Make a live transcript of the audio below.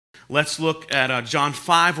Let's look at John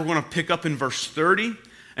 5. We're going to pick up in verse 30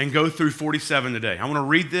 and go through 47 today. I want to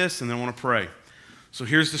read this and then I want to pray. So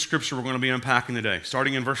here's the scripture we're going to be unpacking today,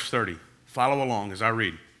 starting in verse 30. Follow along as I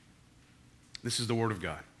read. This is the word of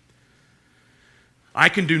God. I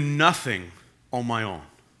can do nothing on my own.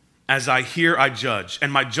 As I hear, I judge, and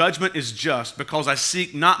my judgment is just because I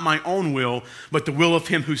seek not my own will, but the will of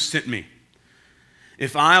him who sent me.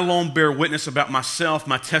 If I alone bear witness about myself,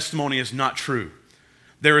 my testimony is not true.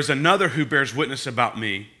 There is another who bears witness about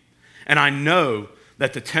me, and I know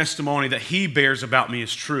that the testimony that he bears about me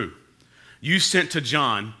is true. You sent to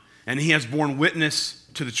John, and he has borne witness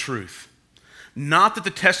to the truth. Not that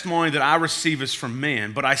the testimony that I receive is from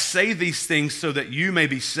man, but I say these things so that you may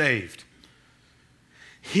be saved.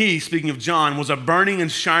 He, speaking of John, was a burning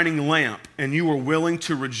and shining lamp, and you were willing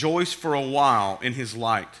to rejoice for a while in his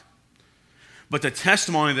light. But the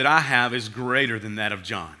testimony that I have is greater than that of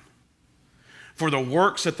John. For the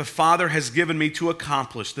works that the Father has given me to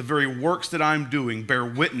accomplish, the very works that I am doing, bear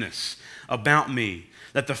witness about me,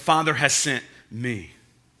 that the Father has sent me.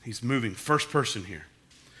 He's moving first person here.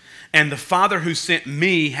 And the Father who sent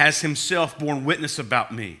me has himself borne witness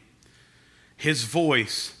about me. His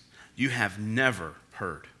voice you have never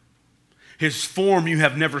heard. His form you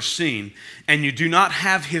have never seen, and you do not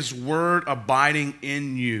have his word abiding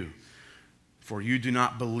in you, for you do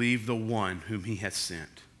not believe the one whom he has sent.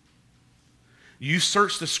 You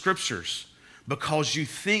search the scriptures because you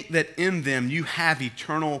think that in them you have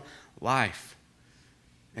eternal life,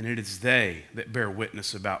 and it is they that bear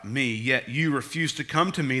witness about me, yet you refuse to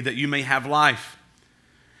come to me that you may have life.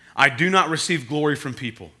 I do not receive glory from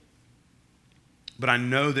people, but I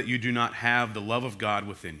know that you do not have the love of God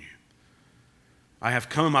within you. I have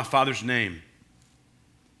come in my Father's name,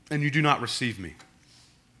 and you do not receive me.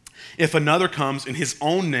 If another comes in his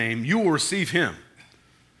own name, you will receive him.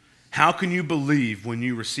 How can you believe when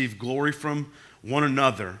you receive glory from one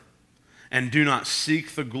another and do not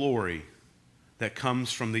seek the glory that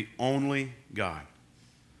comes from the only God?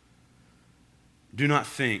 Do not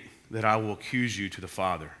think that I will accuse you to the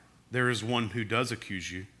Father. There is one who does accuse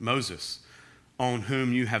you, Moses, on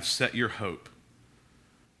whom you have set your hope.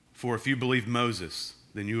 For if you believe Moses,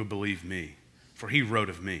 then you will believe me, for he wrote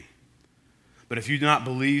of me. But if you do not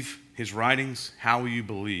believe his writings, how will you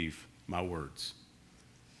believe my words?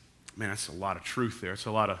 Man, that's a lot of truth there. It's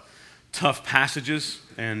a lot of tough passages,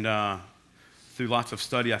 and through lots of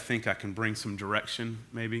study, I think I can bring some direction,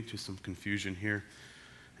 maybe, to some confusion here,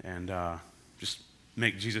 and just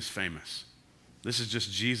make Jesus famous. This is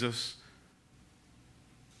just Jesus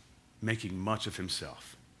making much of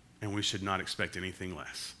himself, and we should not expect anything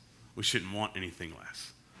less. We shouldn't want anything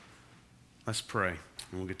less. Let's pray,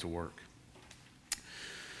 and we'll get to work.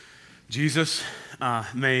 Jesus,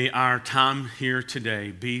 may our time here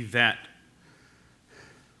today be that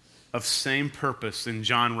of same purpose in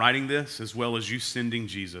John writing this, as well as you sending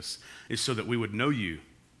Jesus, is so that we would know you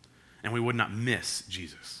and we would not miss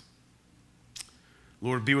Jesus.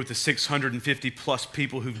 Lord, be with the 650 plus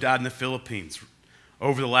people who've died in the Philippines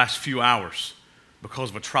over the last few hours because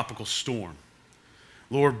of a tropical storm.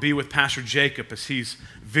 Lord, be with Pastor Jacob as he's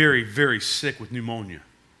very, very sick with pneumonia.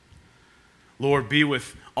 Lord, be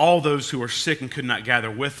with all those who are sick and could not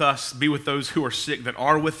gather with us. Be with those who are sick that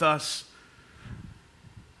are with us.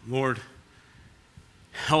 Lord,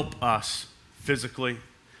 help us physically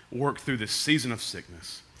work through this season of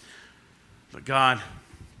sickness. But God,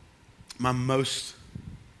 the most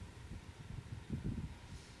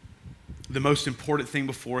important thing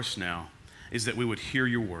before us now is that we would hear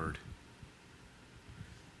your word.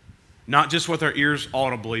 Not just with our ears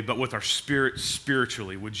audibly, but with our spirit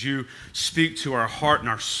spiritually. Would you speak to our heart and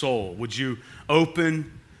our soul? Would you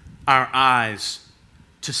open our eyes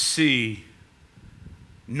to see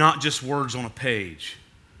not just words on a page,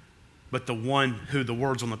 but the one who the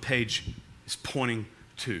words on the page is pointing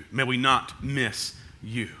to? May we not miss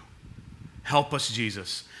you. Help us,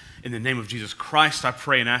 Jesus. In the name of Jesus Christ, I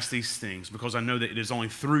pray and ask these things because I know that it is only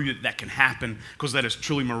through you that can happen, because that is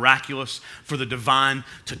truly miraculous for the divine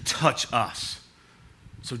to touch us.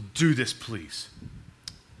 So do this, please.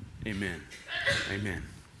 Amen. Amen.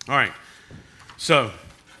 All right. So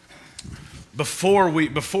before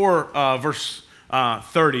verse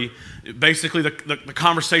 30, basically the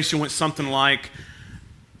conversation went something like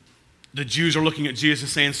the Jews are looking at Jesus and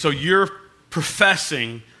saying, so you're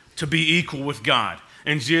professing to be equal with God.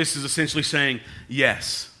 And Jesus is essentially saying,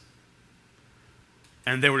 yes.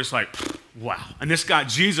 And they were just like, wow. And this guy,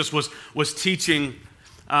 Jesus, was teaching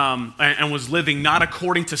and was living not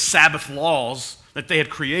according to Sabbath laws that they had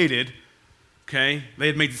created. Okay? They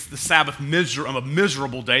had made the Sabbath a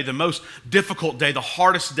miserable day, the most difficult day, the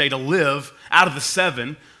hardest day to live out of the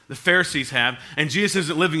 7 the Pharisees have, and Jesus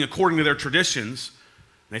isn't living according to their traditions.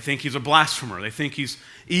 They think he's a blasphemer. They think he's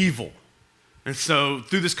evil. And so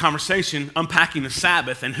through this conversation, unpacking the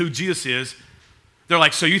Sabbath and who Jesus is, they're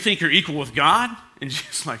like, so you think you're equal with God? And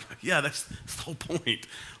Jesus is like, yeah, that's the whole point.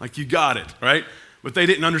 Like, you got it, right? But they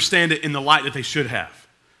didn't understand it in the light that they should have.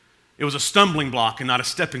 It was a stumbling block and not a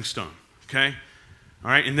stepping stone, okay?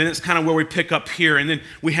 All right, and then it's kind of where we pick up here. And then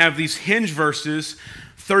we have these hinge verses,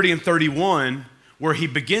 30 and 31, where he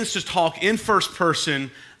begins to talk in first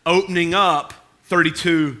person, opening up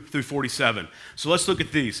 32 through 47. So let's look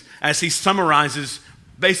at these. As he summarizes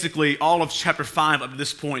basically all of chapter 5 up to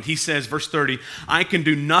this point, he says, verse 30, I can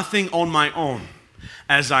do nothing on my own.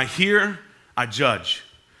 As I hear, I judge.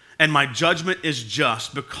 And my judgment is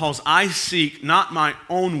just because I seek not my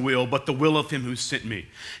own will, but the will of him who sent me.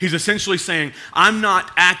 He's essentially saying, I'm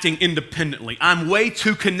not acting independently. I'm way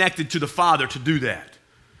too connected to the Father to do that.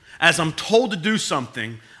 As I'm told to do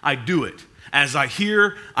something, I do it. As I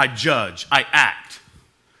hear, I judge, I act.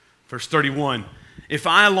 Verse 31, if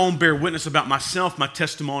I alone bear witness about myself, my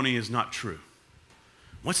testimony is not true.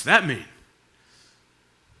 What's that mean?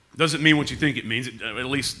 Doesn't mean what you think it means, at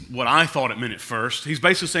least what I thought it meant at first. He's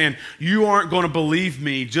basically saying, you aren't going to believe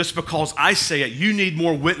me just because I say it. You need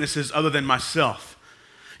more witnesses other than myself.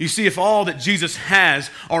 You see, if all that Jesus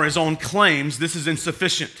has are his own claims, this is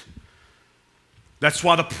insufficient. That's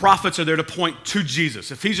why the prophets are there to point to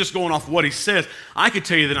Jesus. If he's just going off what he says, I could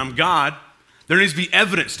tell you that I'm God. There needs to be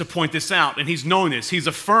evidence to point this out, and he's knowing this. He's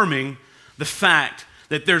affirming the fact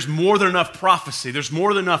that there's more than enough prophecy. There's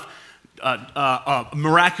more than enough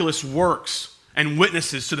miraculous works and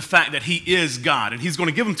witnesses to the fact that he is God, and he's going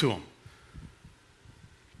to give them to them.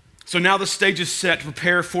 So now the stage is set to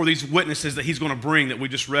prepare for these witnesses that he's going to bring that we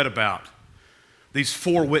just read about. These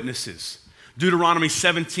 4 witnesses. Deuteronomy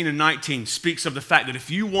 17 and 19 speaks of the fact that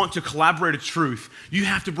if you want to collaborate a truth, you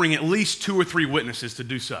have to bring at least 2 or 3 witnesses to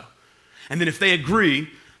do so. And then if they agree,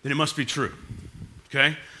 then it must be true.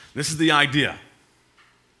 Okay? This is the idea.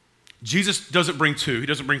 Jesus doesn't bring 2, he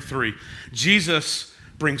doesn't bring 3. Jesus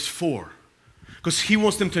brings 4. Because he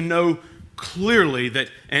wants them to know clearly that,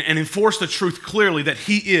 and enforce the truth clearly that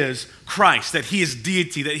he is Christ, that he is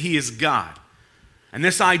deity, that he is God. And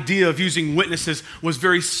this idea of using witnesses was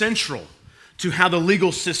very central to how the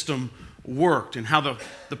legal system worked and how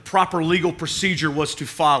the proper legal procedure was to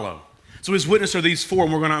follow. So his witnesses are these 4,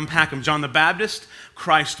 and we're going to unpack them. John the Baptist,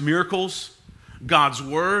 Christ's miracles, God's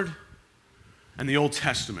word, and the Old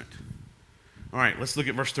Testament. All right, let's look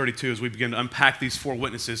at verse 32 as we begin to unpack these 4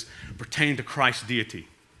 witnesses pertaining to Christ's deity.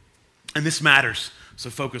 And this matters,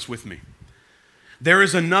 so focus with me. There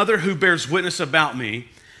is another who bears witness about me,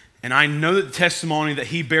 and I know that the testimony that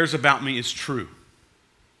he bears about me is true.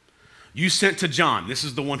 You sent to John, this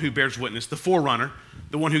is the one who bears witness, the forerunner,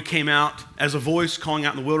 the one who came out as a voice calling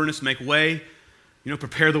out in the wilderness, make way,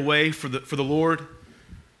 prepare the way for the Lord.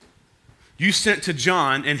 You sent to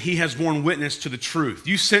John, and he has borne witness to the truth.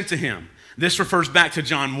 You sent to him. This refers back to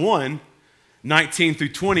John 1, 19 through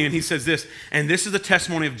 20, and he says this, and this is the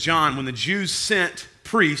testimony of John when the Jews sent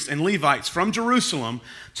priests and Levites from Jerusalem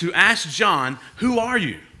to ask John, who are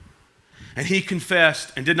you? And he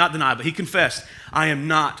confessed, and did not deny, but he confessed, I am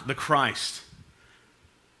not the Christ.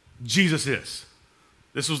 Jesus is.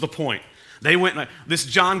 This was the point. They went, this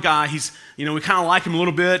John guy, he's, we kind of like him a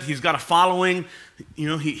little bit. He's got a following.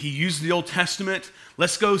 He used the Old Testament.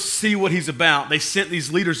 Let's go see what he's about. They sent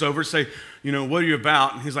these leaders over to say, what are you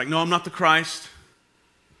about? And he's like, no, I'm not the Christ.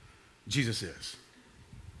 Jesus is.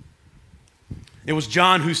 It was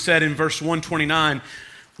John who said in verse 129,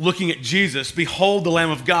 looking at Jesus, behold the Lamb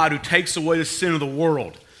of God who takes away the sin of the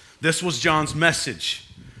world. This was John's message.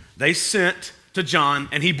 They sent to John,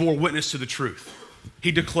 and he bore witness to the truth.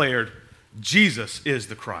 He declared, Jesus is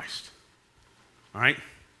the Christ. All right?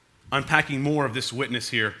 Unpacking more of this witness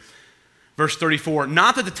here. Verse 34,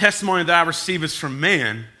 not that the testimony that I receive is from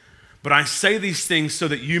man, but I say these things so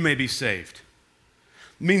that you may be saved.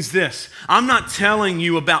 It means this, I'm not telling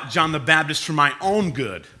you about John the Baptist for my own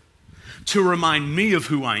good, to remind me of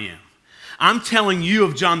who I am. I'm telling you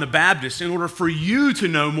of John the Baptist in order for you to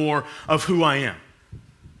know more of who I am.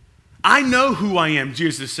 I know who I am,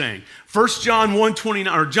 Jesus is saying. 1 John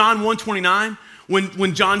 1:29, or John 1:29,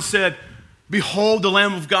 when John said, behold the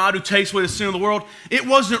Lamb of God who takes away the sin of the world, it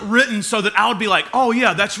wasn't written so that I would be like, oh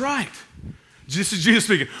yeah, that's right. This is Jesus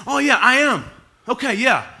speaking. Oh yeah, I am. Okay,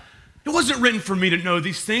 yeah. It wasn't written for me to know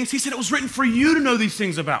these things. He said it was written for you to know these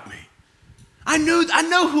things about me. I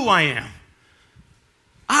know who I am.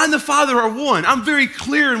 I and the Father are one. I'm very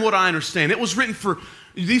clear in what I understand. It was written for,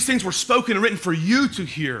 these things were spoken and written for you to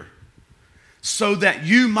hear. so that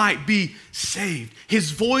you might be saved.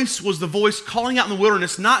 His voice was the voice calling out in the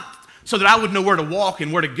wilderness, not so that I would know where to walk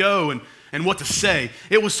and where to go and what to say.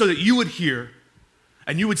 It was so that you would hear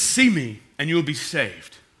and you would see me and you would be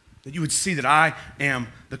saved. That you would see that I am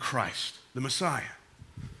the Christ, the Messiah.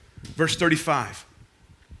 Verse 35.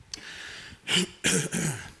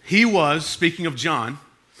 He was, speaking of John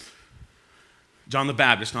the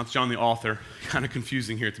Baptist, not John the author, kind of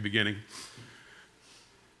confusing here at the beginning.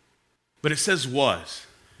 But it says was.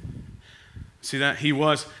 See that? He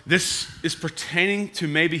was. This is pertaining to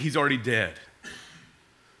maybe he's already dead.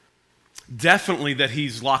 Definitely that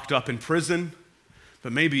he's locked up in prison,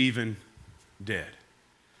 but maybe even dead.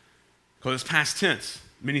 Because it's past tense.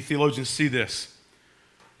 Many theologians see this.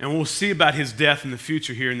 And we'll see about his death in the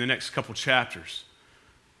future here in the next couple chapters.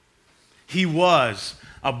 He was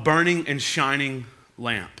a burning and shining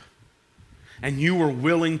lamp. And you were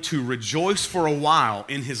willing to rejoice for a while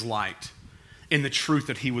in his light, in the truth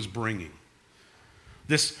that he was bringing.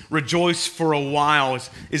 This rejoice for a while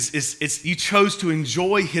is you chose to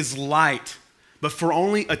enjoy his light, but for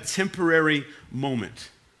only a temporary moment.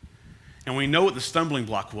 And we know what the stumbling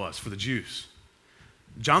block was for the Jews.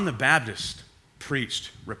 John the Baptist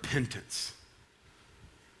preached repentance.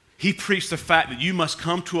 He preached the fact that you must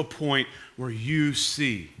come to a point where you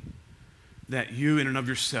see that you in and of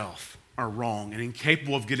yourself are wrong and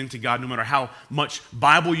incapable of getting to God no matter how much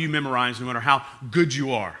Bible you memorize, no matter how good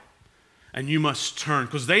you are. And you must turn.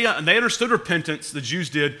 Because they understood repentance, the Jews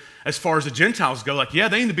did, as far as the Gentiles go. Like, yeah,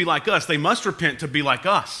 they need to be like us. They must repent to be like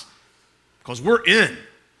us. Because we're in.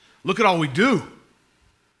 Look at all we do.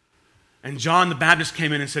 And John the Baptist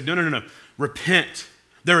came in and said, no. Repent.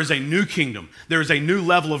 There is a new kingdom. There is a new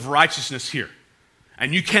level of righteousness here.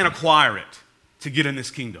 And you can't acquire it to get in this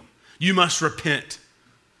kingdom. You must repent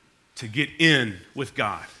to get in with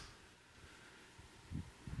God.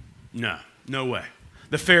 No way.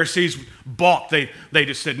 The Pharisees balked. They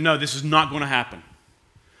just said, no, this is not going to happen.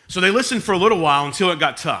 So they listened for a little while until it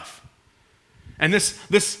got tough. And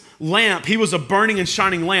this lamp, he was a burning and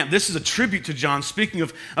shining lamp. This is a tribute to John, speaking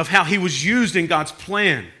of how he was used in God's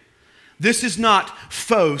plan. This is not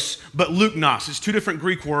phos, but leuknos. It's two different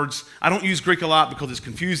Greek words. I don't use Greek a lot because it's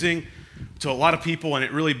confusing to a lot of people and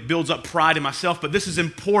it really builds up pride in myself, but this is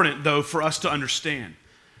important, though, for us to understand.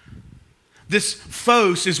 This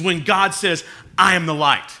phos is when God says, I am the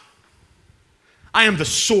light. I am the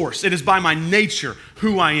source. It is by my nature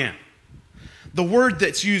who I am. The word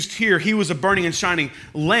that's used here, he was a burning and shining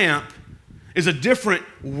lamp, is a different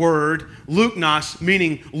word, leuknos,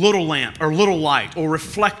 meaning little lamp or little light or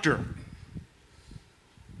reflector.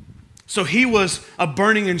 So he was a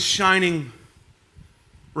burning and shining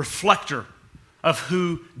reflector of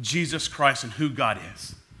who Jesus Christ and who God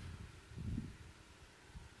is.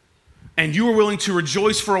 And you were willing to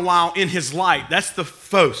rejoice for a while in his light. That's the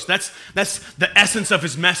phos. That's the essence of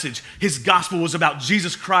his message. His gospel was about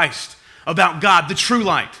Jesus Christ, about God, the true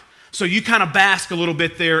light. So you kind of bask a little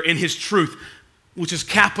bit there in his truth, which is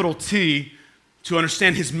capital T, to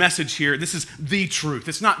understand his message here. This is the truth.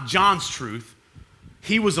 It's not John's truth.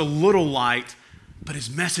 He was a little light, but his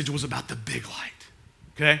message was about the big light.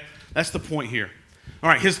 Okay? That's the point here. All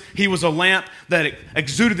right, he was a lamp that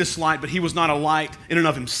exuded this light, but he was not a light in and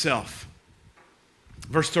of himself.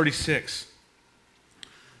 Verse 36.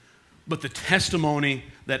 But the testimony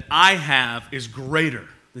that I have is greater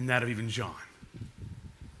than that of even John.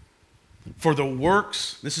 For the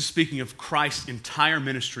works, this is speaking of Christ's entire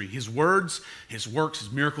ministry, his words, his works,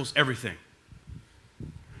 his miracles, everything.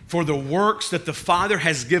 For the works that the Father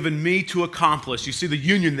has given me to accomplish. You see the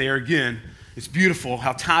union there again. It's beautiful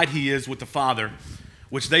how tied he is with the Father,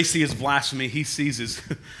 which they see as blasphemy. He sees as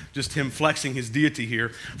just him flexing his deity here.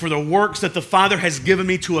 For the works that the Father has given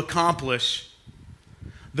me to accomplish,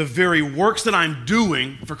 the very works that I'm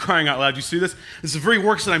doing, for crying out loud, you see this? It's the very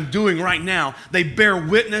works that I'm doing right now. They bear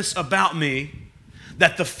witness about me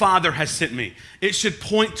that the Father has sent me. It should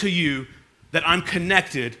point to you that I'm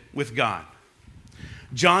connected with God.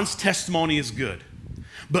 John's testimony is good,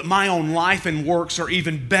 but my own life and works are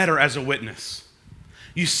even better as a witness.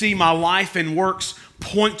 You see, my life and works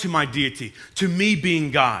point to my deity, to me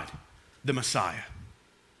being God, the Messiah.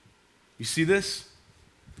 You see this?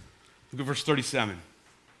 Look at verse 37.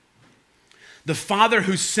 The Father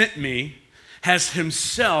who sent me has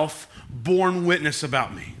himself borne witness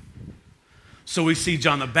about me. So we see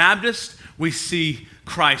John the Baptist, we see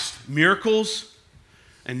Christ's miracles,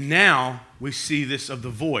 and now we see this of the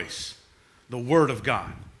voice, the Word of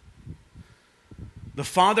God. The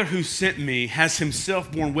Father who sent me has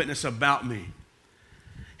himself borne witness about me.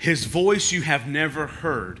 His voice you have never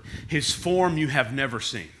heard. His form you have never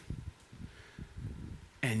seen.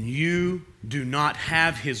 and you do not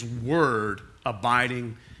have his word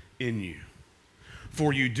abiding in you.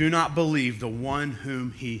 For you do not believe the one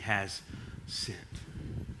whom he has sent.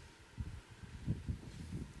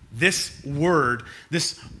 This word,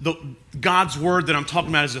 God's word that I'm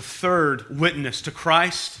talking about as a third witness to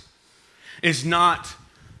Christ, is not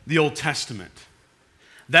the Old Testament.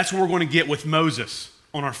 That's what we're going to get with Moses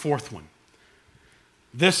on our fourth one.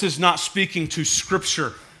 This is not speaking to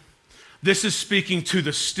Scripture. This is speaking to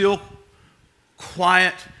the still,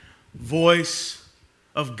 quiet voice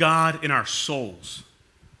of God in our souls.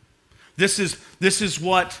 This is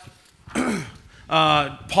what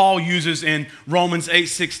Paul uses in Romans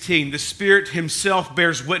 8:16. The Spirit himself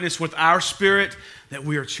bears witness with our spirit that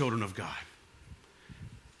we are children of God.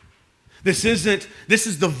 This is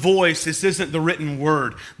the voice, this isn't the written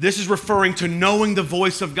word. This is referring to knowing the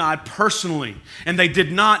voice of God personally. And they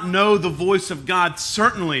did not know the voice of God,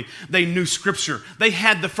 certainly they knew Scripture. They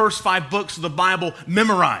had the first 5 books of the Bible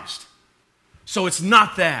memorized. So it's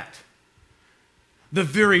not that. The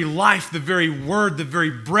very life, the very word, the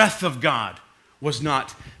very breath of God was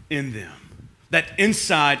not in them. That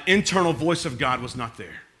inside, internal voice of God was not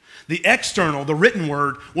there. The external, the written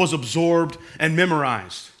word, was absorbed and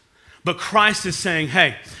memorized. But Christ is saying,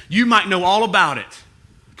 hey, you might know all about it,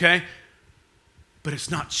 okay? But it's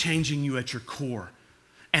not changing you at your core.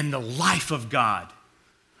 And the life of God,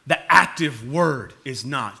 the active word, is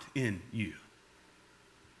not in you.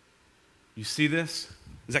 You see this?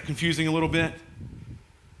 Is that confusing a little bit?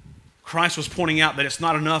 Christ was pointing out that it's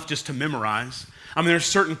not enough just to memorize. I mean, there's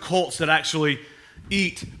certain cults that actually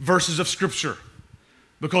eat verses of Scripture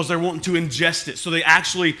because they're wanting to ingest it. So they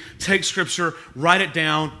actually take Scripture, write it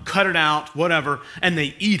down, cut it out, whatever, and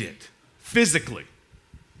they eat it physically.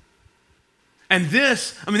 And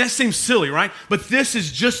this, I mean, that seems silly, right? But this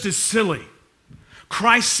is just as silly.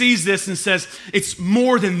 Christ sees this and says, it's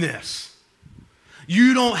more than this.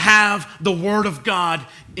 You don't have the Word of God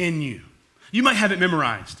in you. You might have it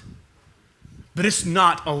memorized, but it's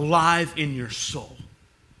not alive in your soul.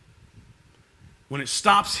 When it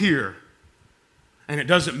stops here and it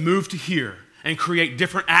doesn't move to here and create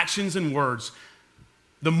different actions and words,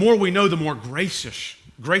 the more we know, the more gracious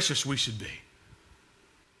we should be.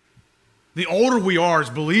 The older we are as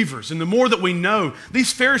believers and the more that we know,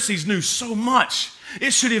 these Pharisees knew so much.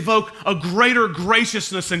 It should evoke a greater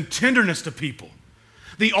graciousness and tenderness to people.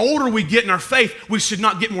 The older we get in our faith, we should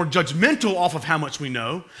not get more judgmental off of how much we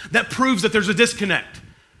know. That proves that there's a disconnect.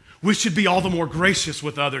 We should be all the more gracious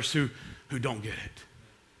with others who don't get it.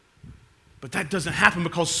 But that doesn't happen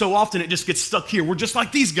because so often it just gets stuck here. We're just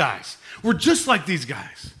like these guys. We're just like these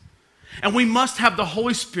guys. And we must have the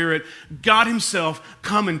Holy Spirit, God himself,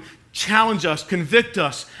 come and challenge us, convict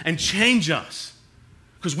us, and change us.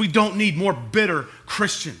 Because we don't need more bitter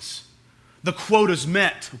Christians. The quota's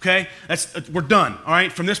met, okay? We're done, all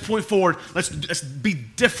right? From this point forward, let's be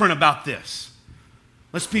different about this.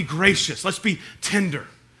 Let's be gracious. Let's be tender.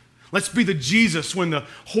 Let's be the Jesus when the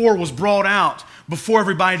whore was brought out before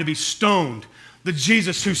everybody to be stoned. The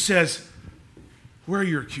Jesus who says, where are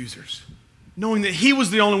your accusers? Knowing that he was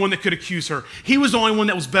the only one that could accuse her. He was the only one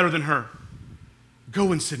that was better than her.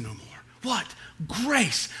 Go and sin no more. What?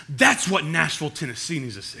 Grace. That's what Nashville, Tennessee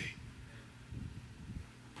needs to see.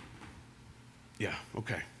 Yeah,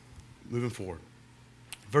 okay. Moving forward.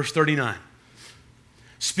 Verse 39.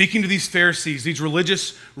 Speaking to these Pharisees, these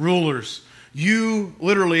religious rulers, you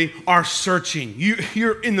literally are searching.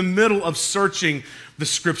 You're in the middle of searching the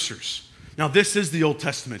Scriptures. Now, this is the Old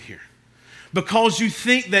Testament here. Because you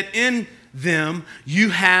think that in them you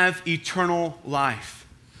have eternal life.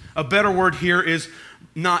 A better word here is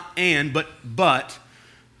not and, but.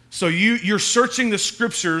 So you're searching the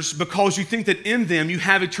Scriptures because you think that in them you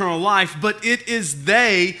have eternal life, but it is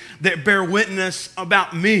they that bear witness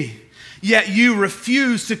about me. Yet you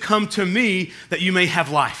refuse to come to me that you may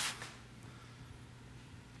have life.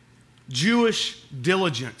 Jewish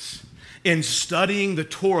diligence in studying the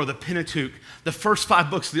Torah, the Pentateuch, the first 5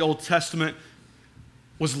 books of the Old Testament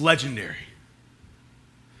was legendary.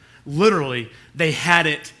 Literally, they had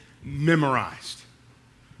it memorized.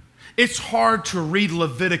 It's hard to read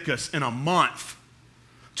Leviticus in a month,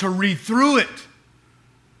 to read through it,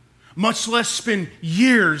 much less spend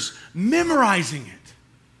years memorizing it.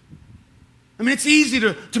 I mean, it's easy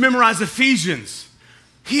to memorize Ephesians,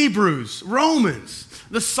 Hebrews, Romans,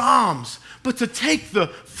 the Psalms, but to take the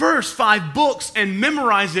first 5 books and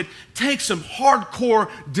memorize it takes some hardcore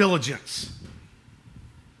diligence.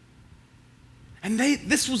 And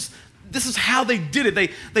this is how they did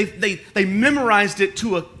it. They memorized it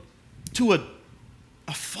to a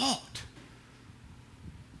fault.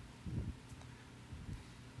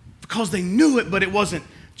 Because they knew it, but it wasn't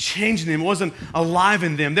changing them. It wasn't alive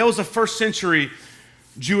in them. There was a first century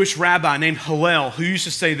Jewish rabbi named Hillel who used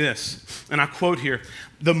to say this, and I quote here,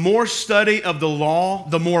 "The more study of the law,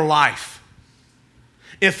 the more life.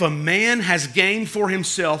 If a man has gained for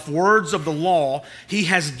himself words of the law, he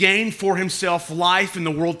has gained for himself life in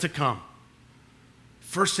the world to come."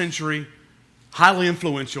 First century, highly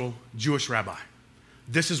influential Jewish rabbi.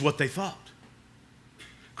 This is what they thought.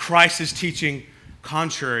 Christ is teaching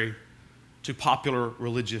contrary to popular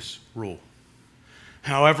religious rule.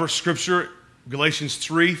 However, Scripture, Galatians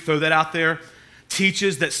 3, throw that out there,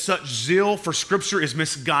 teaches that such zeal for Scripture is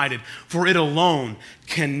misguided, for it alone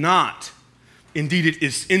cannot, indeed it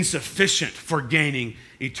is insufficient for gaining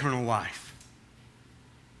eternal life.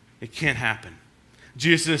 It can't happen.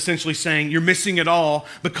 Jesus is essentially saying, you're missing it all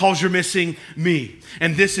because you're missing me.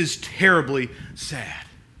 And this is terribly sad.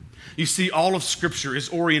 You see, all of Scripture is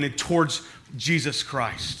oriented towards Jesus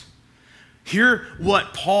Christ. Hear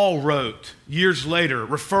what Paul wrote years later,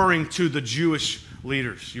 referring to the Jewish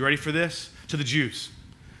leaders. You ready for this? To the Jews.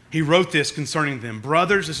 He wrote this concerning them.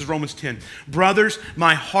 Brothers, this is Romans 10. Brothers,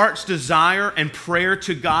 my heart's desire and prayer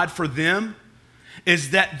to God for them is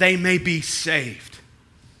that they may be saved.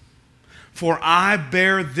 For I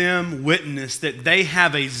bear them witness that they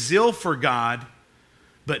have a zeal for God,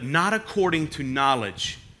 but not according to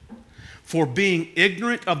knowledge. For being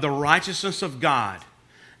ignorant of the righteousness of God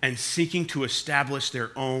and seeking to establish their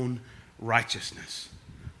own righteousness,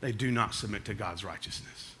 they do not submit to God's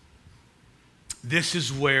righteousness. This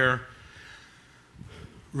is where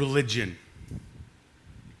religion,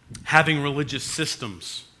 having religious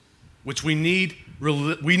systems, which we need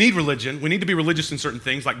religion. We need to be religious in certain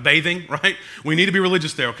things, like bathing, right? We need to be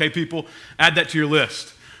religious there, okay, people? Add that to your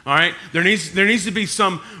list, all right? There needs to be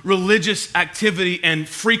some religious activity and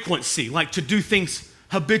frequency, like to do things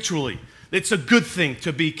habitually. It's a good thing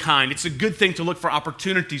to be kind. It's a good thing to look for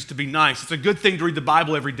opportunities to be nice. It's a good thing to read the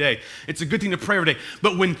Bible every day. It's a good thing to pray every day.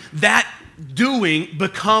 But when that doing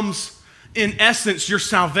becomes, in essence, your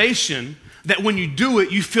salvation, that when you do it,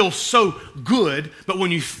 you feel so good, but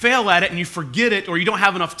when you fail at it and you forget it or you don't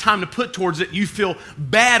have enough time to put towards it, you feel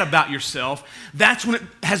bad about yourself. That's when it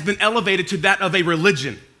has been elevated to that of a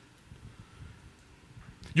religion.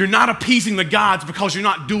 You're not appeasing the gods because you're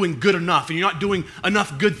not doing good enough and you're not doing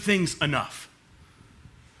enough good things enough.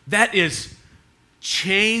 That is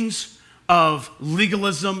chains of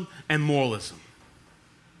legalism and moralism.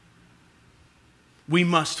 We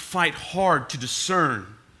must fight hard to discern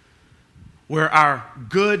where our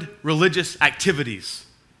good religious activities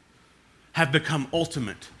have become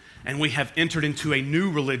ultimate and we have entered into a new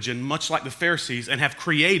religion, much like the Pharisees, and have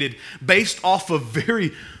created, based off of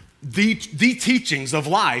the teachings of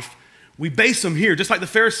life, we base them here, just like the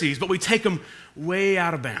Pharisees, but we take them way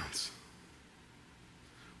out of bounds.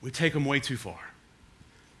 We take them way too far.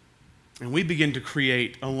 And we begin to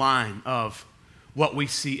create a line of what we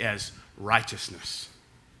see as righteousness.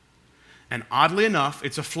 And oddly enough,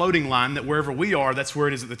 it's a floating line that wherever we are, that's where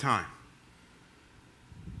it is at the time.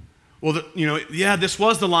 Well, this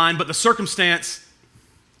was the line, but the circumstance,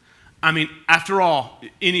 after all,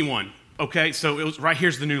 anyone, okay? So it was right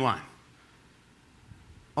here's the new line.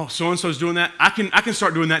 Oh, so-and-so's doing that? I can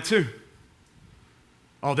start doing that too.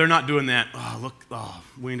 Oh, they're not doing that.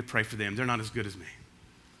 We need to pray for them. They're not as good as me.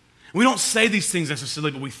 We don't say these things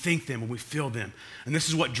necessarily, but we think them and we feel them. And this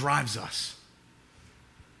is what drives us.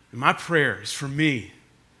 And my prayer is for me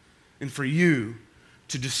and for you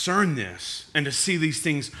to discern this and to see these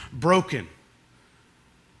things broken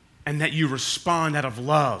and that you respond out of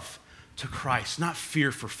love to Christ, not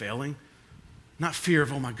fear for failing, not fear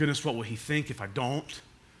of, oh my goodness, what will he think if I don't,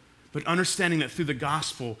 but understanding that through the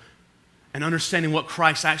gospel and understanding what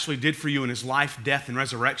Christ actually did for you in his life, death, and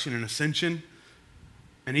resurrection and ascension,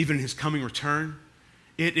 and even his coming return,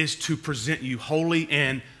 it is to present you holy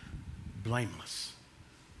and blameless.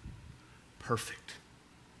 Perfect.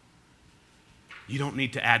 You don't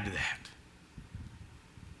need to add to that.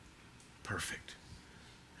 Perfect.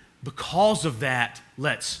 Because of that,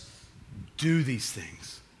 let's do these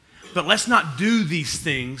things. But let's not do these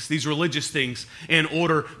things, these religious things, in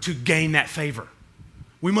order to gain that favor.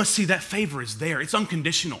 We must see that favor is there. It's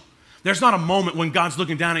unconditional. There's not a moment when God's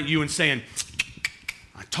looking down at you and saying,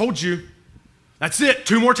 I told you, that's it,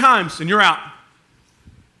 2 more times and you're out.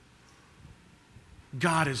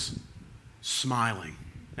 God is smiling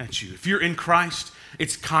at you. If you're in Christ,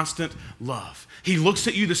 it's constant love. He looks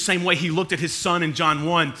at you the same way he looked at his son in John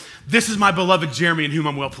 1. This is my beloved Jeremy in whom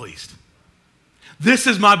I'm well pleased. This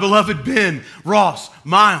is my beloved Ben, Ross,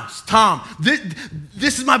 Miles, Tom.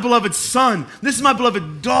 This is my beloved son. This is my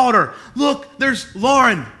beloved daughter. Look, there's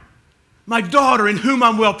Lauren, my daughter in whom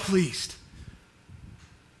I'm well pleased.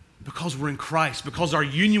 Because we're in Christ, because our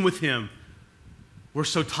union with him, we're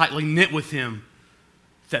so tightly knit with him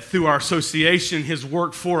that through our association, his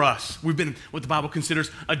work for us, we've been what the Bible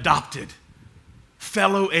considers adopted,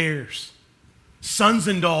 fellow heirs, sons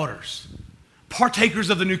and daughters, partakers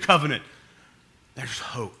of the new covenant. There's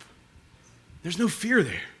hope. There's no fear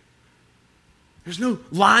there. There's no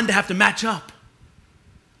line to have to match up.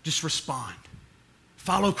 Just respond.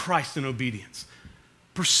 Follow Christ in obedience.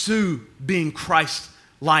 Pursue being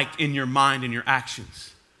Christ-like in your mind and your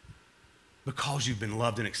actions because you've been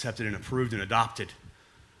loved and accepted and approved and adopted,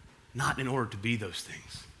 not in order to be those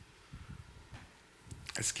things.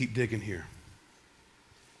 Let's keep digging here.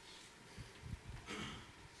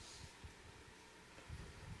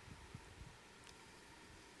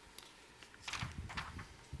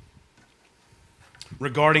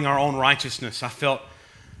 Regarding our own righteousness, I felt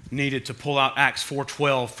needed to pull out Acts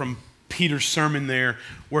 4:12 from Peter's sermon there,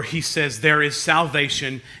 where he says, there is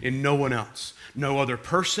salvation in no one else. No other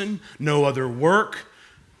person, no other work,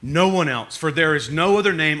 no one else. For there is no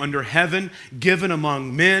other name under heaven given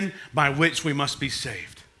among men by which we must be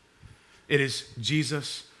saved. It is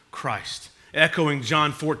Jesus Christ. Echoing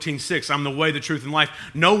John 14:6, I'm the way, the truth, and life.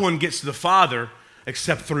 No one gets to the Father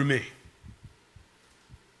except through me.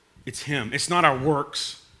 It's him. It's not our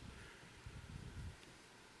works.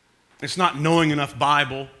 It's not knowing enough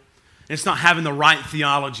Bible. It's not having the right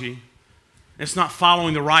theology. It's not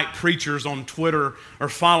following the right preachers on Twitter or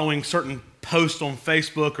following certain posts on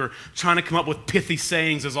Facebook or trying to come up with pithy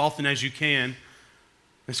sayings as often as you can.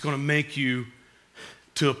 It's going to make you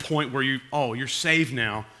to a point where you're saved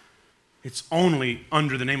now. It's only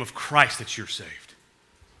under the name of Christ that you're saved.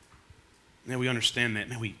 Now we understand that.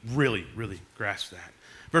 Now we really, really grasp that.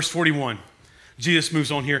 Verse 41, Jesus moves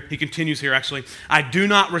on here. He continues here, actually. I do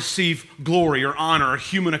not receive glory or honor or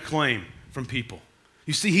human acclaim from people.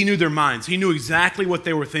 You see, he knew their minds. He knew exactly what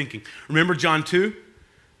they were thinking. Remember John 2?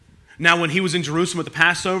 Now, when he was in Jerusalem at the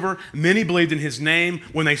Passover, many believed in his name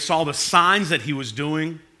when they saw the signs that he was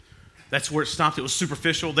doing. That's where it stopped. It was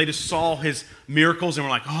superficial. They just saw his miracles and were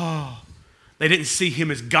like, oh. They didn't see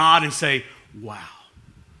him as God and say, wow.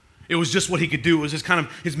 It was just what he could do. It was just kind of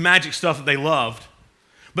his magic stuff that they loved.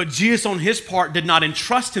 But Jesus, on his part, did not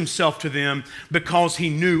entrust himself to them because he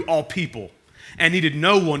knew all people and needed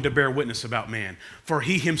no one to bear witness about man, for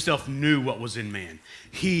he himself knew what was in man.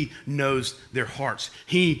 He knows their hearts.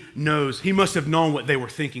 He must have known what they were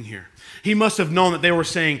thinking here. He must have known that they were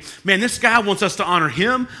saying, man, this guy wants us to honor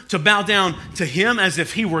him, to bow down to him as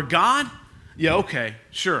if he were God? Yeah, okay,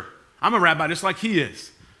 sure. I'm a rabbi just like he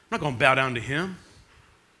is. I'm not going to bow down to him.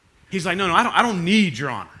 He's like, no, I don't need your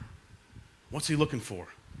honor. What's he looking for?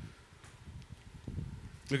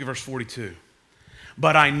 Look at verse 42.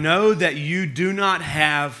 But I know that you do not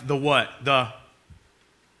have the what? The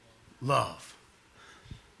love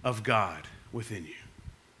of God within you.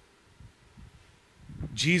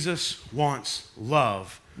 Jesus wants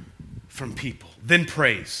love from people. Then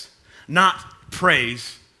praise. Not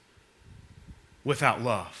praise without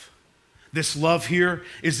love. This love here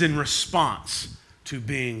is in response to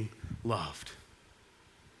being loved.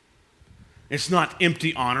 It's not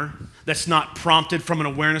empty honor. That's not prompted from an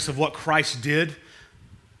awareness of what Christ did,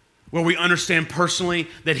 where we understand personally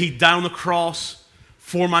that he died on the cross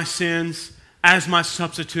for my sins as my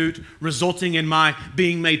substitute, resulting in my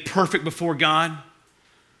being made perfect before God.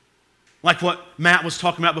 Like what Matt was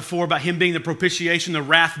talking about before, about him being the propitiation, the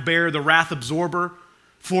wrath bearer, the wrath absorber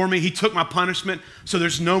for me. He took my punishment, so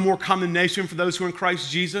there's no more condemnation for those who are in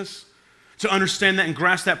Christ Jesus. To understand that and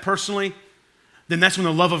grasp that personally, then that's when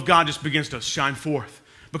the love of God just begins to shine forth.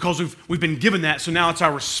 Because we've been given that, so now it's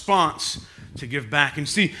our response to give back. And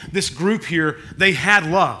see, this group here, they had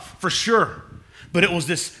love, for sure. But it was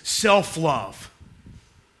this self-love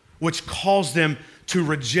which caused them to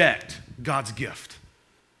reject God's gift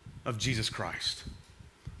of Jesus Christ.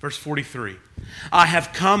 Verse 43, I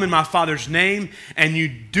have come in my Father's name, and you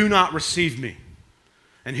do not receive me.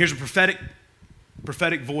 And here's a prophetic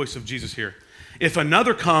voice of Jesus here. If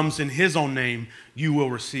another comes in his own name, you will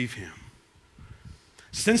receive him.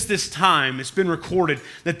 Since this time, it's been recorded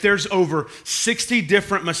that there's over 60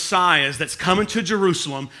 different messiahs that's come into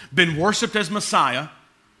Jerusalem, been worshiped as Messiah,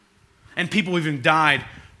 and people even died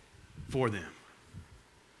for them.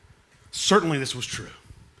 Certainly this was true.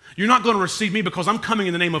 You're not going to receive me because I'm coming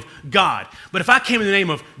in the name of God. But if I came in the name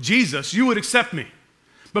of Jesus, you would accept me.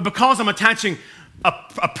 But because I'm attaching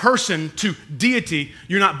a person to deity,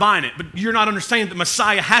 you're not buying it. But you're not understanding that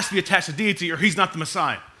Messiah has to be attached to deity or he's not the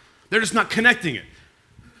Messiah. They're just not connecting it.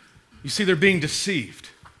 You see, they're being deceived.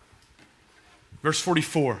 Verse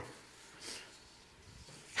 44.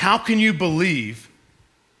 How can you believe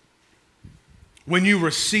when you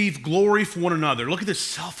receive glory from one another. Look at this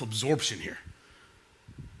self-absorption here.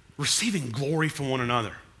 Receiving glory from one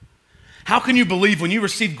another. How can you believe when you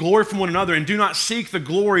receive glory from one another and do not seek the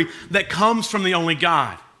glory that comes from the only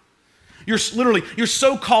God? You're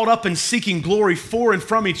so caught up in seeking glory for and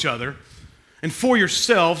from each other and for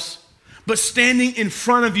yourselves, but standing in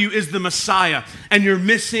front of you is the Messiah, and you're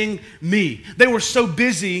missing me. They were so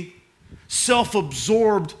busy,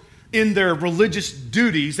 self-absorbed in their religious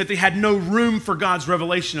duties that they had no room for God's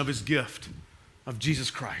revelation of his gift of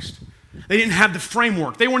Jesus Christ. They didn't have the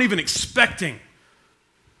framework. They weren't even expecting.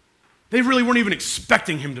 They really weren't even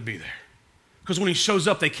expecting him to be there. Because when he shows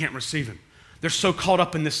up, they can't receive him. They're so caught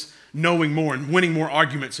up in this knowing more and winning more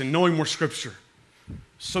arguments and knowing more scripture.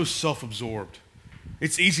 So self-absorbed.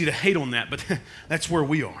 It's easy to hate on that, but that's where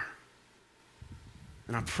we are.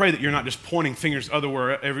 And I pray that you're not just pointing fingers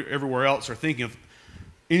everywhere else or thinking of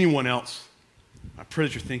anyone else. I pray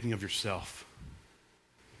that you're thinking of yourself.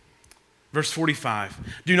 Verse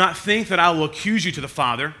 45, do not think that I will accuse you to the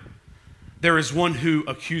Father. There is one who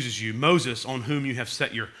accuses you, Moses, on whom you have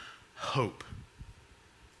set your hope.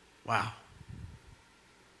 Wow.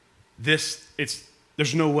 There's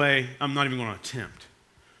no way, I'm not even going to attempt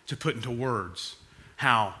to put into words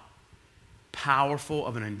how powerful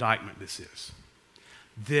of an indictment this is.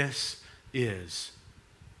 This is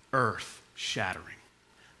earth-shattering.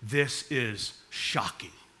 This is shocking.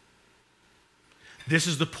 This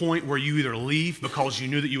is the point where you either leave because you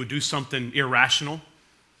knew that you would do something irrational,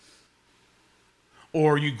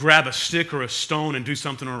 or you grab a stick or a stone and do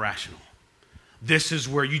something irrational. This is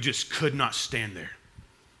where you just could not stand there.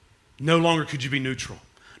 No longer could you be neutral.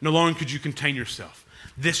 No longer could you contain yourself.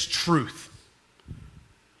 This truth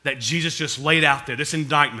that Jesus just laid out there, this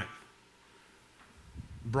indictment,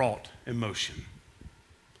 brought emotion.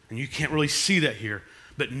 And you can't really see that here,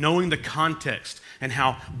 but knowing the context and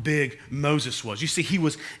how big Moses was. You see, he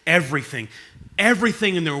was everything.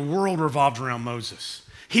 Everything in their world revolved around Moses.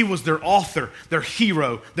 He was their author, their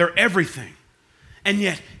hero, their everything. And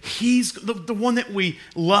yet, he's the one that we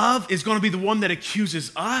love is going to be the one that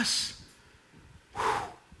accuses us. Whew.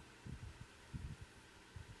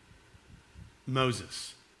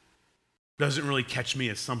 Moses doesn't really catch me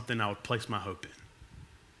as something I would place my hope in.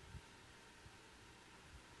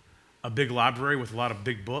 A big library with a lot of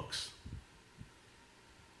big books,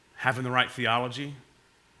 having the right theology,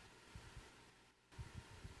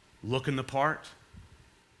 looking the part,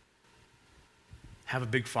 have a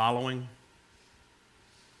big following,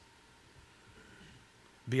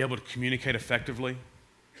 be able to communicate effectively,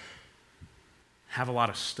 have a lot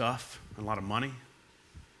of stuff and a lot of money.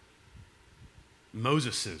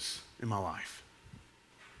 Moses is in my life.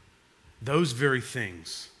 Those very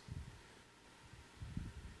things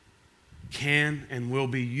can and will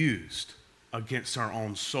be used against our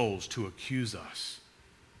own souls to accuse us.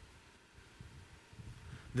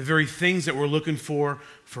 The very things that we're looking for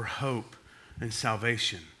hope and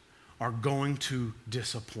salvation are going to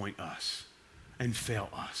disappoint us and fail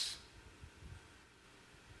us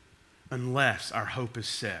unless our hope is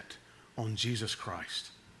set on Jesus Christ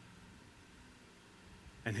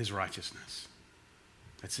and his righteousness.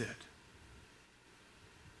 That's it.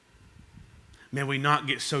 May we not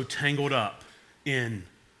get so tangled up in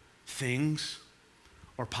things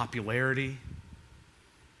or popularity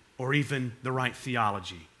or even the right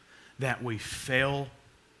theology that we fail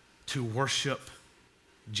to worship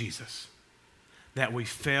Jesus. That we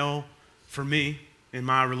fail, for me, in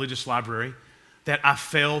my religious library, that I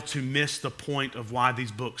fail to miss the point of why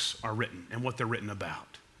these books are written and what they're written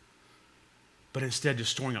about. But instead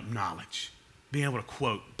just storing up knowledge, being able to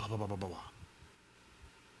quote, blah, blah, blah, blah, blah, blah.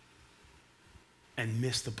 And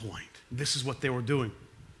miss the point. This is what they were doing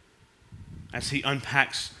as he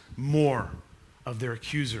unpacks more of their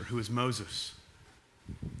accuser, who is Moses.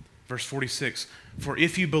 Verse 46, for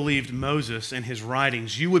if you believed Moses and his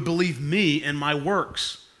writings, you would believe me and my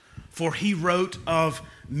works, for he wrote of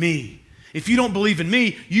me. If you don't believe in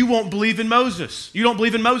me, you won't believe in Moses. You don't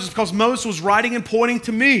believe in Moses because Moses was writing and pointing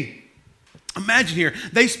to me. Imagine here,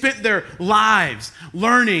 they spent their lives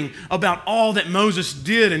learning about all that Moses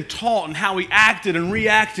did and taught and how he acted and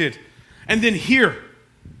reacted. And then here,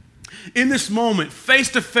 in this moment,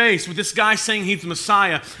 face to face with this guy saying he's the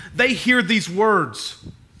Messiah, they hear these words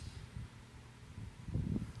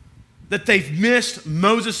that they've missed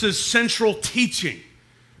Moses' central teaching.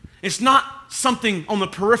 It's not something on the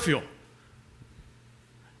peripheral.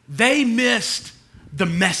 They missed the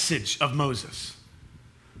message of Moses.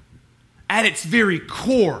 At its very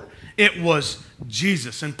core, it was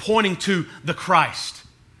Jesus and pointing to the Christ.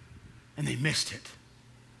 And they missed it.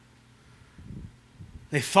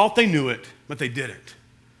 They thought they knew it, but they didn't.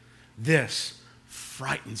 This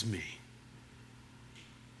frightens me.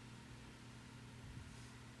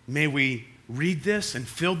 May we read this and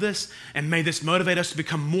feel this, and may this motivate us to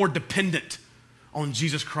become more dependent on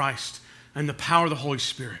Jesus Christ and the power of the Holy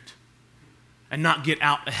Spirit and not get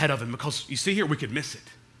out ahead of him, because you see here, we could miss it.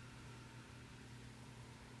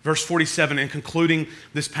 Verse 47, in concluding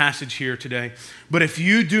this passage here today, but if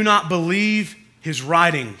you do not believe his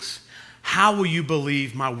writings, how will you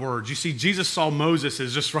believe my words? You see, Jesus saw Moses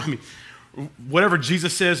as just, whatever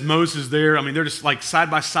Jesus says, Moses is there. I mean, they're just like side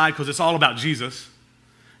by side because it's all about Jesus.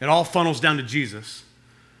 It all funnels down to Jesus.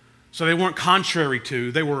 So they weren't contrary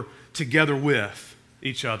to, they were together with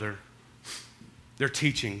each other, their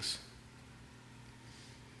teachings.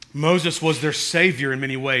 Moses was their savior in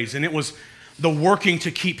many ways, and it was the working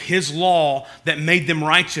to keep his law that made them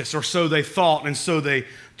righteous, or so they thought and so they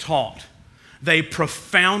taught. They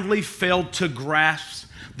profoundly failed to grasp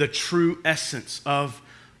the true essence of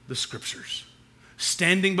the Scriptures.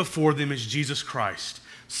 Standing before them is Jesus Christ,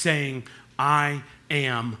 saying, I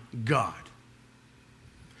am God.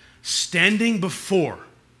 Standing before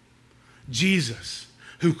Jesus,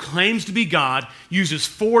 who claims to be God, uses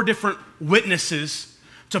 4 different witnesses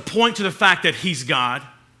to point to the fact that he's God.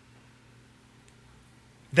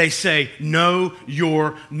 They say, no,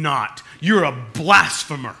 you're not. You're a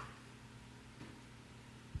blasphemer.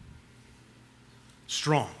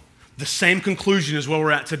 Strong. The same conclusion is where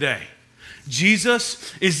we're at today.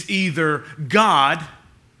 Jesus is either God,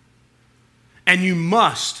 and you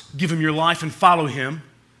must give him your life and follow him.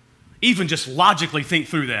 Even just logically think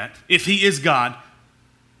through that. If he is God,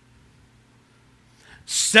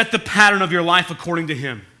 set the pattern of your life according to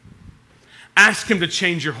him. Ask him to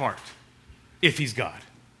change your heart if he's God.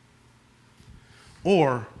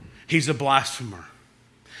 Or he's a blasphemer.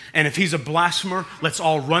 And if he's a blasphemer, let's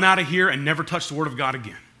all run out of here and never touch the word of God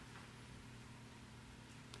again.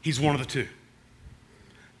 He's one of the two.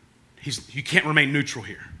 You can't remain neutral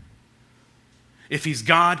here. If he's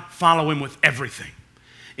God, follow him with everything.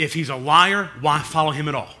 If he's a liar, why follow him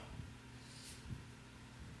at all?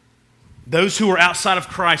 Those who are outside of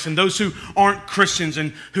Christ and those who aren't Christians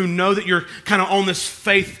and who know that you're kind of on this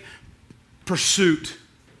faith pursuit,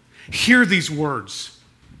 hear these words.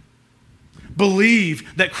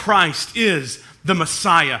 Believe that Christ is the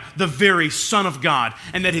Messiah, the very Son of God,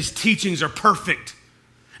 and that his teachings are perfect,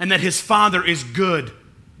 and that his Father is good,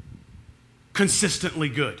 consistently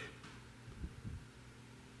good,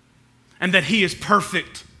 and that he is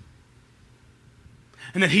perfect,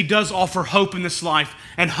 and that he does offer hope in this life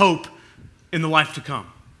and hope in the life to come.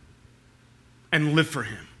 And live for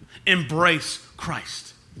him. Embrace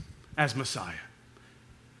Christ as Messiah.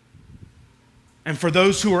 And for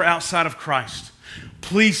those who are outside of Christ,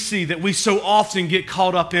 please see that we so often get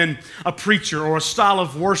caught up in a preacher or a style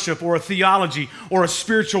of worship or a theology or a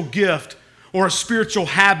spiritual gift or a spiritual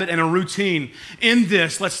habit and a routine. In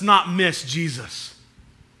this, let's not miss Jesus.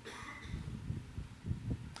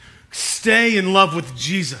 Stay in love with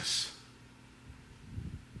Jesus.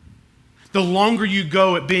 The longer you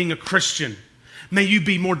go at being a Christian, may you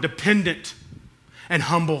be more dependent and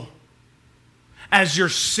humble as your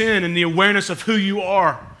sin and the awareness of who you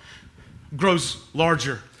are grows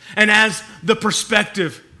larger. And as the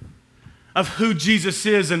perspective of who Jesus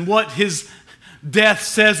is and what his death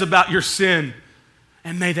says about your sin,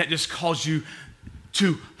 and may that just cause you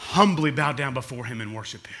to humbly bow down before him and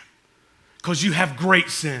worship him. Because you have great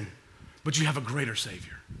sin, but you have a greater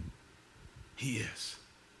Savior. He is.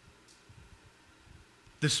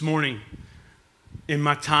 This morning, in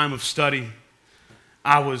my time of study,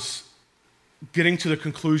 I was getting to the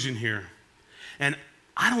conclusion here. And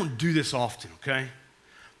I don't do this often, okay?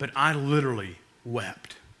 But I literally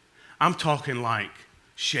wept. I'm talking like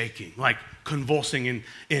shaking, like convulsing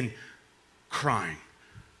and crying,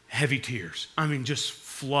 heavy tears. I mean, just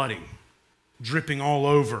flooding, dripping all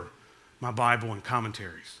over my Bible and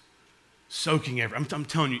commentaries, soaking everything. I'm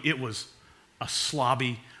telling you, it was a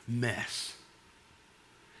slobby mess.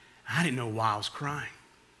 I didn't know why I was crying.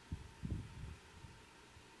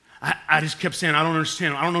 I just kept saying, I don't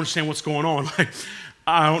understand what's going on. Like,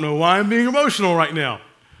 I don't know why I'm being emotional right now.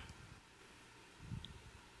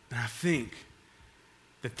 And I think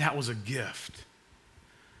that was a gift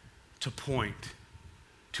to point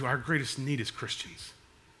to our greatest need as Christians.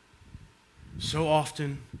 So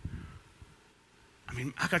often,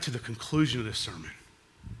 I got to the conclusion of this sermon.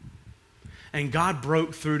 And God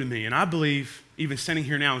broke through to me. And I believe, even standing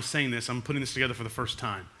here now and saying this, I'm putting this together for the first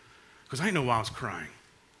time. Because I didn't know why I was crying.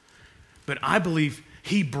 But I believe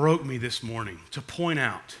he broke me this morning to point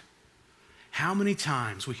out how many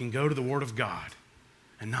times we can go to the Word of God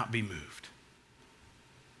and not be moved.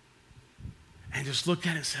 And just look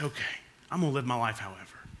at it and say, okay, I'm going to live my life however.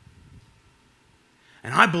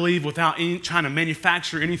 And I believe without trying to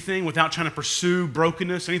manufacture anything, without trying to pursue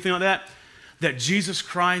brokenness, anything like that, that Jesus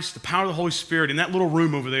Christ, the power of the Holy Spirit in that little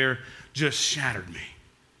room over there just shattered me.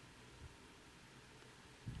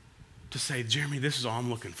 To say, Jeremy, this is all I'm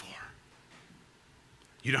looking for.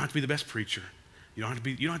 You don't have to be the best preacher. You don't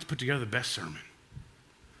have to put together the best sermon.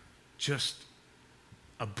 Just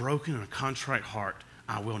a broken and a contrite heart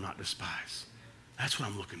I will not despise. That's what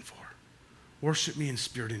I'm looking for. Worship me in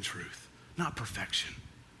spirit and truth, not perfection.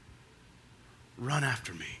 Run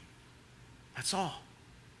after me. That's all.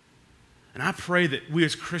 And I pray that we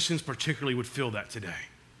as Christians particularly would feel that today.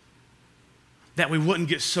 That we wouldn't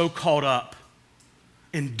get so caught up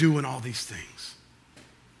in doing all these things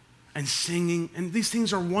and singing. And these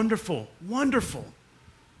things are wonderful, wonderful.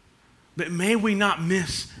 But may we not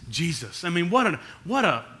miss Jesus. I mean,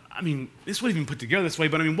 this wasn't even put together this way,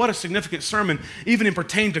 but what a significant sermon, even in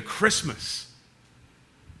pertaining to Christmas.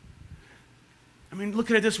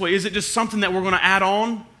 Look at it this way. Is it just something that we're going to add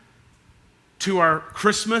on to our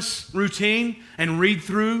Christmas routine and read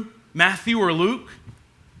through Matthew or Luke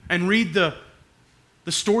and read the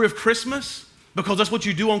story of Christmas because that's what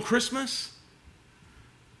you do on Christmas?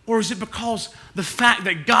 Or is it because the fact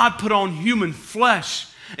that God put on human flesh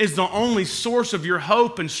is the only source of your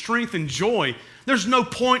hope and strength and joy? There's no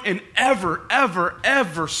point in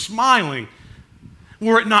ever smiling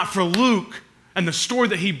were it not for Luke and the story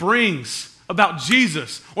that he brings about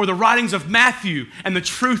Jesus, or the writings of Matthew and the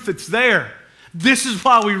truth that's there. This is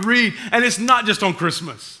why we read, and it's not just on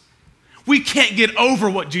Christmas. We can't get over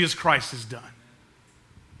what Jesus Christ has done.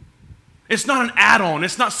 It's not an add-on.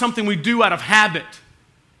 It's not something we do out of habit.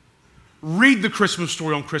 Read the Christmas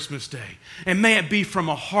story on Christmas Day, and may it be from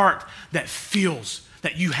a heart that feels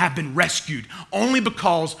that you have been rescued only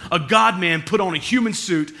because a God-man put on a human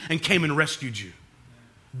suit and came and rescued you.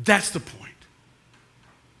 That's the point.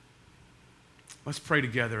 Let's pray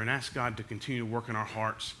together and ask God to continue to work in our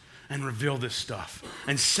hearts and reveal this stuff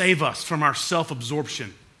and save us from our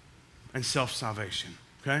self-absorption and self-salvation,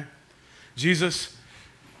 okay? Jesus,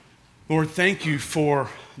 Lord, thank you for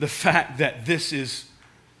the fact that this is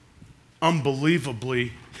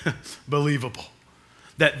unbelievably believable,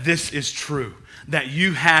 that this is true, that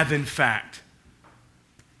you have in fact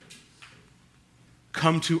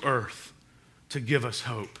come to earth to give us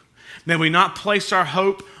hope. May we not place our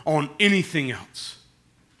hope on anything else.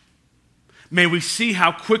 May we see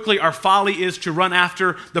how quickly our folly is to run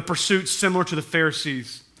after the pursuits similar to the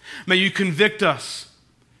Pharisees. May you convict us.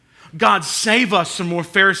 God, save us from more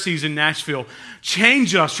Pharisees in Nashville.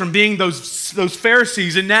 Change us from being those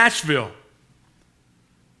Pharisees in Nashville.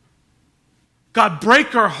 God,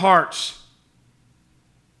 break our hearts.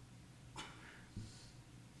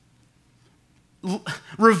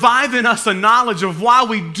 Revive in us a knowledge of why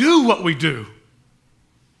we do what we do.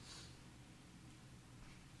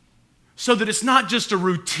 So that it's not just a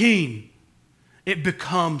routine, it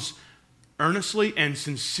becomes earnestly and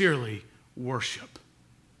sincerely worship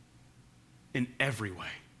in every way,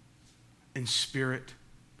 in spirit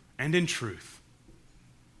and in truth.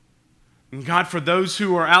 And God, for those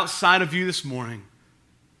who are outside of you this morning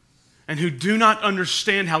and who do not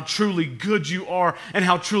understand how truly good you are and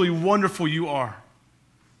how truly wonderful you are,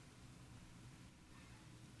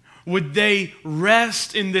 would they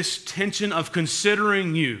rest in this tension of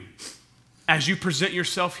considering you as you present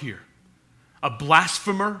yourself here, a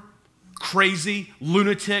blasphemer, crazy,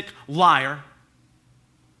 lunatic, liar,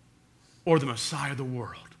 or the Messiah of the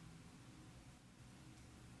world?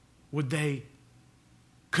 Would they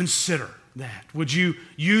consider that? Would you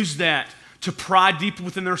use that to pry deep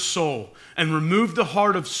within their soul and remove the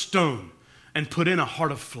heart of stone and put in a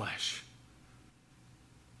heart of flesh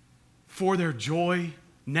for their joy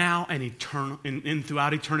now and eternal, and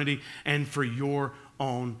throughout eternity, and for your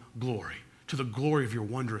own glory, to the glory of your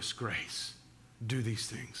wondrous grace? Do these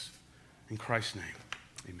things. In Christ's name,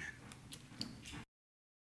 amen.